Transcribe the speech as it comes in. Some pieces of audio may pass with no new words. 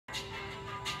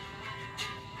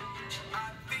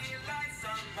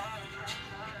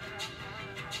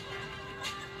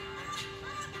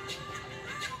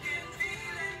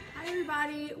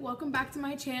welcome back to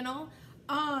my channel.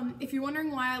 If you're wondering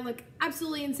why I look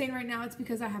absolutely insane right now, it's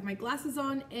because I have my glasses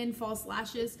on and false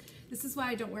lashes. This is why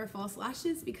I don't wear false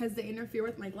lashes, because they interfere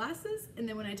with my glasses, and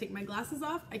then when I take my glasses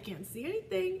off I can't see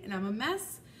anything and I'm a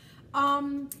mess.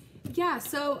 Yeah,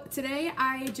 so today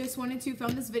I just wanted to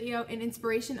film this video in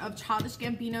inspiration of Childish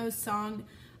Gambino's song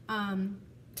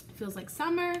Feels Like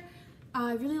Summer.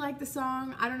 I really like the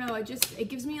song. I don't know, it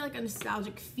gives me like a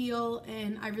nostalgic feel,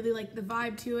 and I really like the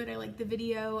vibe to it. I like the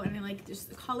video, and I like just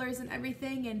the colors and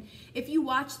everything. And if you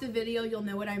watch the video, you'll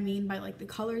know what I mean by like the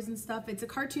colors and stuff. It's a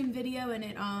cartoon video, and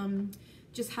it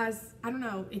just has, I don't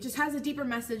know, it just has a deeper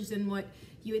message than what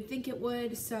you would think it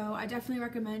would. So I definitely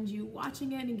recommend you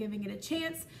watching it and giving it a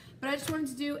chance. But I just wanted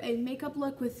to do a makeup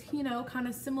look with, you know, kind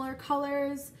of similar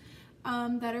colors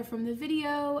that are from the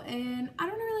video, and I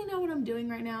don't really know what I'm doing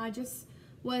right now. I just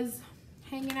was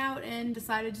hanging out and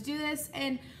decided to do this.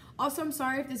 And also, I'm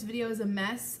sorry if this video is a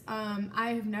mess.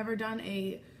 I have never done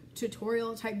a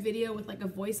tutorial type video with like a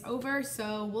voiceover,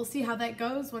 so we'll see how that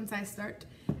goes once I start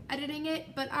editing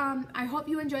it. But I hope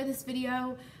you enjoy this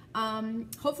video.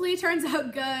 Hopefully it turns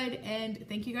out good, and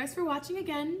thank you guys for watching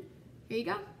again. Here you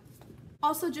go.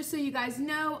 Also, just so you guys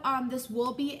know, this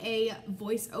will be a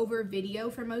voiceover video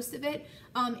for most of it.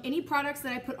 Any products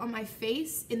that I put on my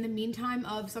face in the meantime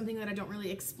of something that I don't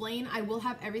really explain, I will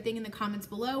have everything in the comments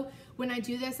below. When I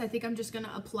do this, I think I'm just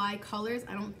gonna apply colors.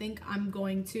 I don't think I'm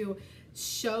going to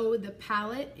show the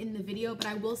palette in the video, but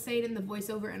I will say it in the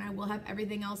voiceover, and I will have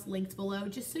everything else linked below,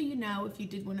 just so you know if you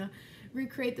did wanna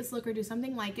recreate this look or do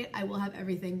something like it, I will have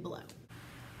everything below.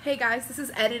 Hey guys, this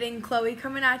is Editing Chloe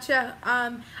coming at you.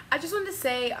 I just wanted to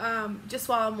say, just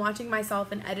while I'm watching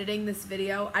myself and editing this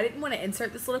video, I didn't want to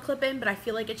insert this little clip in, but I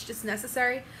feel like it's just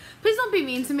necessary. Please don't be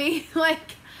mean to me.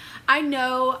 Like, I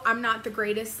know I'm not the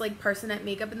greatest like person at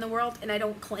makeup in the world, and I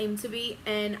don't claim to be,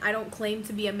 and I don't claim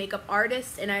to be a makeup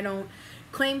artist, and I don't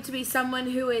claim to be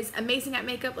someone who is amazing at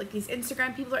makeup like these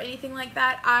Instagram people or anything like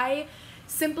that. I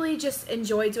simply just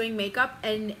enjoy doing makeup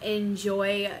and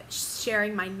enjoy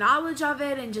sharing my knowledge of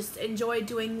it, and just enjoy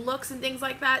doing looks and things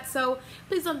like that. So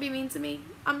please don't be mean to me.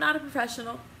 I'm not a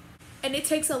professional, and it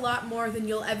takes a lot more than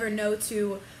you'll ever know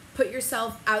to put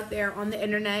yourself out there on the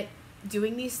internet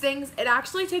doing these things. It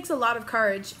actually takes a lot of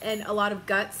courage and a lot of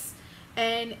guts,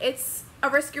 and it's a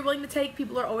risk you're willing to take.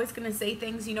 People are always going to say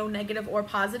things, you know, negative or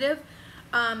positive.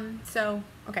 So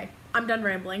okay, I'm done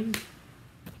rambling.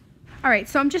 Alright,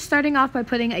 so I'm just starting off by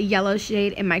putting a yellow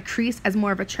shade in my crease as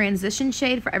more of a transition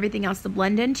shade for everything else to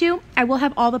blend into. I will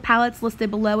have all the palettes listed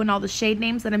below and all the shade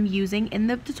names that I'm using in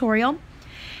the tutorial.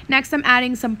 Next, I'm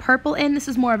adding some purple in. This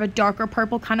is more of a darker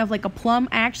purple, kind of like a plum.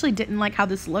 I actually didn't like how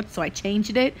this looked, so I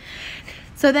changed it.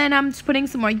 So then I'm just putting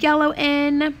some more yellow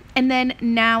in, and then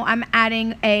now I'm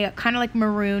adding a kind of like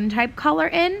maroon type color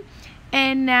in.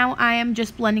 And now I am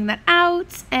just blending that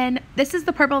out, and this is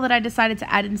the purple that I decided to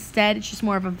add instead. It's just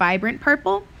more of a vibrant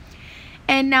purple.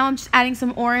 And now I'm just adding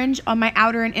some orange on my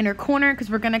outer and inner corner, because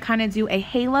we're going to kind of do a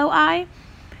halo eye.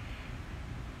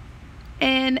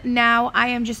 And now I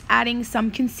am just adding some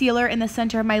concealer in the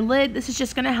center of my lid. This is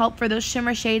just going to help for those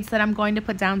shimmer shades that I'm going to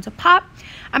put down to pop.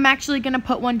 I'm actually going to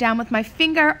put one down with my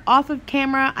finger off of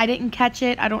camera. I didn't catch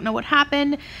it. I don't know what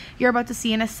happened. You're about to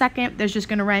see in a second. There's just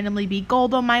going to randomly be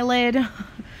gold on my lid.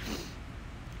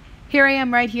 Here I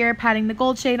am right here patting the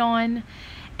gold shade on.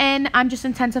 And I'm just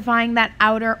intensifying that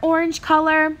outer orange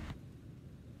color.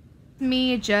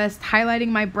 Me just highlighting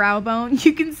my brow bone.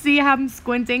 You can see how I'm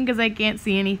squinting because I can't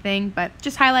see anything, but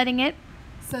just highlighting it.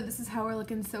 So this is how we're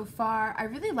looking so far. I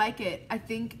really like it. I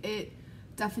think it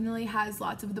definitely has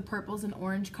lots of the purples and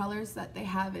orange colors that they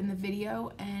have in the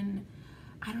video, and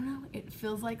I don't know, it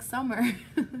feels like summer.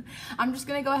 I'm just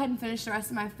gonna go ahead and finish the rest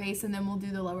of my face, and then we'll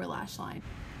do the lower lash line.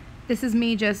 This is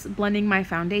me just blending my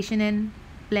foundation in.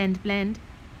 Blend, blend.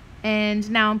 And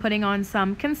now I'm putting on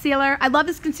some concealer. I love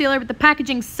this concealer, but the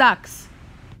packaging sucks.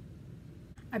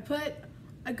 I put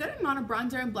a good amount of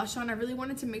bronzer and blush on. I really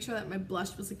wanted to make sure that my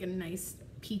blush was like a nice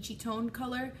peachy tone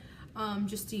color,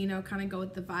 just to, you know, kind of go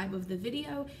with the vibe of the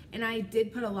video. And I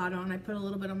did put a lot on. I put a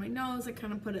little bit on my nose. I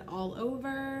kind of put it all over.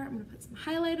 I'm gonna put some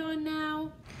highlight on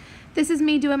now. This is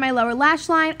me doing my lower lash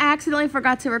line. I accidentally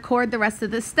forgot to record the rest of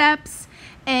the steps.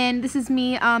 And this is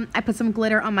me, I put some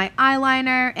glitter on my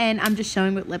eyeliner, and I'm just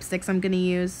showing what lipsticks I'm going to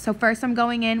use. So first I'm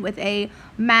going in with a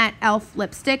matte e.l.f.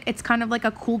 lipstick. It's kind of like a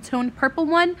cool toned purple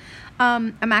one.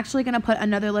 I'm actually going to put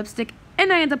another lipstick,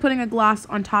 and I end up putting a gloss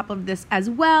on top of this as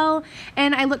well.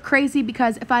 And I look crazy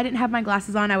because if I didn't have my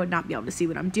glasses on, I would not be able to see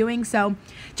what I'm doing. So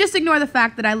just ignore the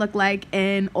fact that I look like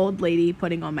an old lady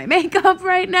putting on my makeup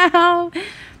right now.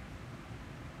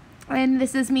 And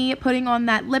this is me putting on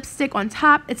that lipstick on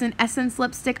top. It's an Essence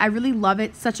lipstick. I really love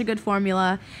it. Such a good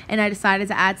formula. And I decided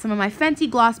to add some of my Fenty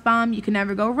Gloss Bomb. You can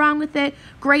never go wrong with it.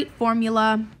 Great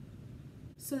formula.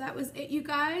 So that was it, you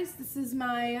guys. This is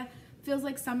my feels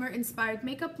like summer inspired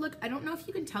makeup look. I don't know if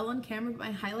you can tell on camera, but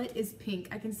my highlight is pink.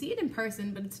 I can see it in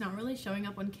person, but it's not really showing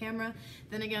up on camera.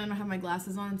 Then again, I don't have my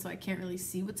glasses on, so I can't really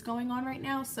see what's going on right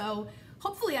now. So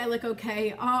hopefully I look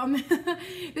okay.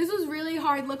 This was really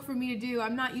hard look for me to do.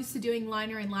 I'm not used to doing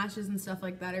liner and lashes and stuff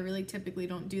like that. I really typically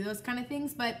don't do those kind of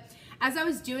things, but as I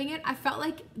was doing it, I felt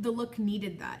like the look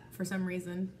needed that for some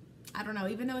reason. I don't know,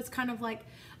 even though it's kind of like,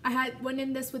 I went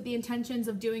in this with the intentions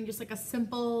of doing just like a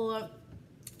simple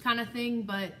kind of thing,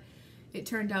 but it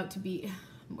turned out to be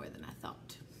more than I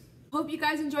thought. Hope you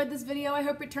guys enjoyed this video. I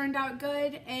hope it turned out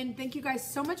good, and thank you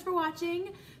guys so much for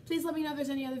watching. Please let me know if there's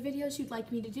any other videos you'd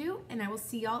like me to do, and I will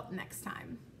see y'all next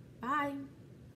time. Bye.